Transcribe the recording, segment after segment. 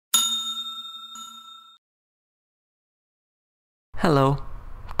Hello.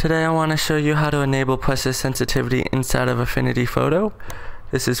 Today I want to show you how to enable pressure sensitivity inside of Affinity Photo.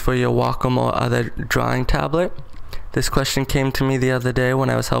 This is for your Wacom or other drawing tablet. This question came to me the other day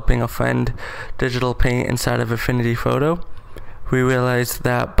when I was helping a friend digital paint inside of Affinity Photo. We realized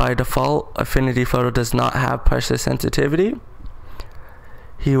that by default, Affinity Photo does not have pressure sensitivity.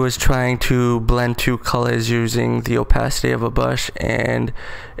 He was trying to blend two colors using the opacity of a brush, and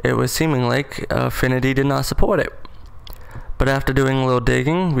it was seeming like Affinity did not support it. But after doing a little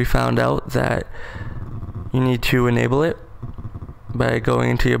digging, we found out that you need to enable it by going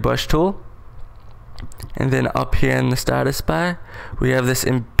into your brush tool. And then up here in the status bar, we have this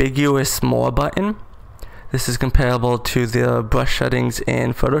ambiguous more button. This is comparable to the brush settings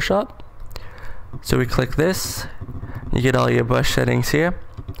in Photoshop. So we click this, you get all your brush settings here.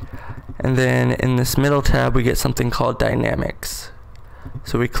 And then in this middle tab, we get something called Dynamics.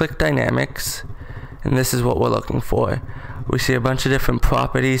 So we click Dynamics, and this is what we're looking for. We see a bunch of different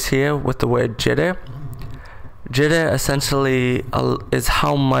properties here with the word jitter. Jitter essentially is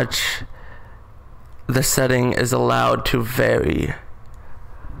how much the setting is allowed to vary.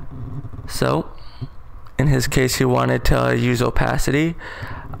 So in his case, he wanted to use opacity.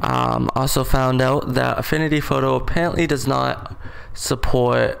 Also found out that Affinity Photo apparently does not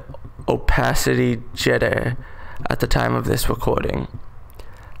support opacity jitter at the time of this recording.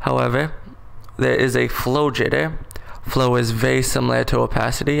 However, there is a flow jitter. Flow is very similar to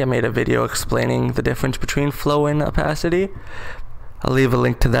opacity. I made a video explaining the difference between flow and opacity. I'll leave a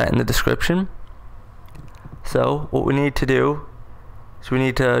link to that in the description. So what we need to do is we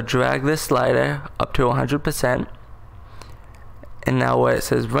need to drag this slider up to 100%. And now where it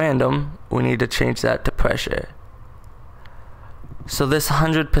says random, we need to change that to pressure. So this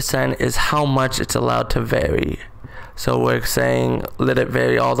 100% is how much it's allowed to vary. So we're saying let it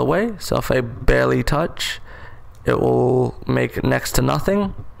vary all the way. So if I barely touch, it will make next to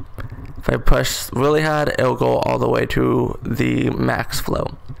nothing. If I push really hard, it will go all the way to the max flow.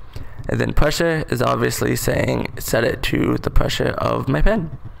 And then pressure is obviously saying set it to the pressure of my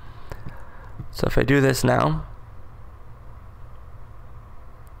pen. So if I do this now,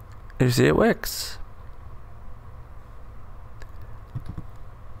 you see it works.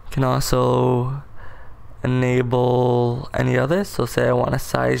 You can also enable any others. So say I want a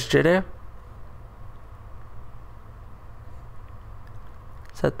size jitter.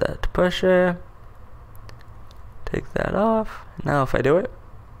 Set that to pressure. Take that off. Now if I do it,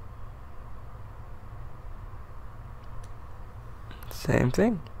 same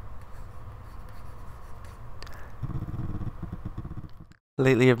thing.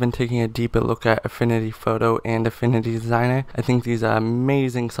 Lately I've been taking a deeper look at Affinity Photo and Affinity Designer. I think these are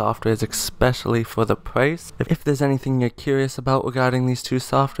amazing softwares, especially for the price. If there's anything you're curious about regarding these two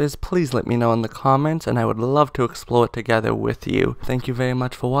softwares, please let me know in the comments, and I would love to explore it together with you. Thank you very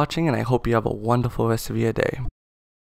much for watching, and I hope you have a wonderful rest of your day.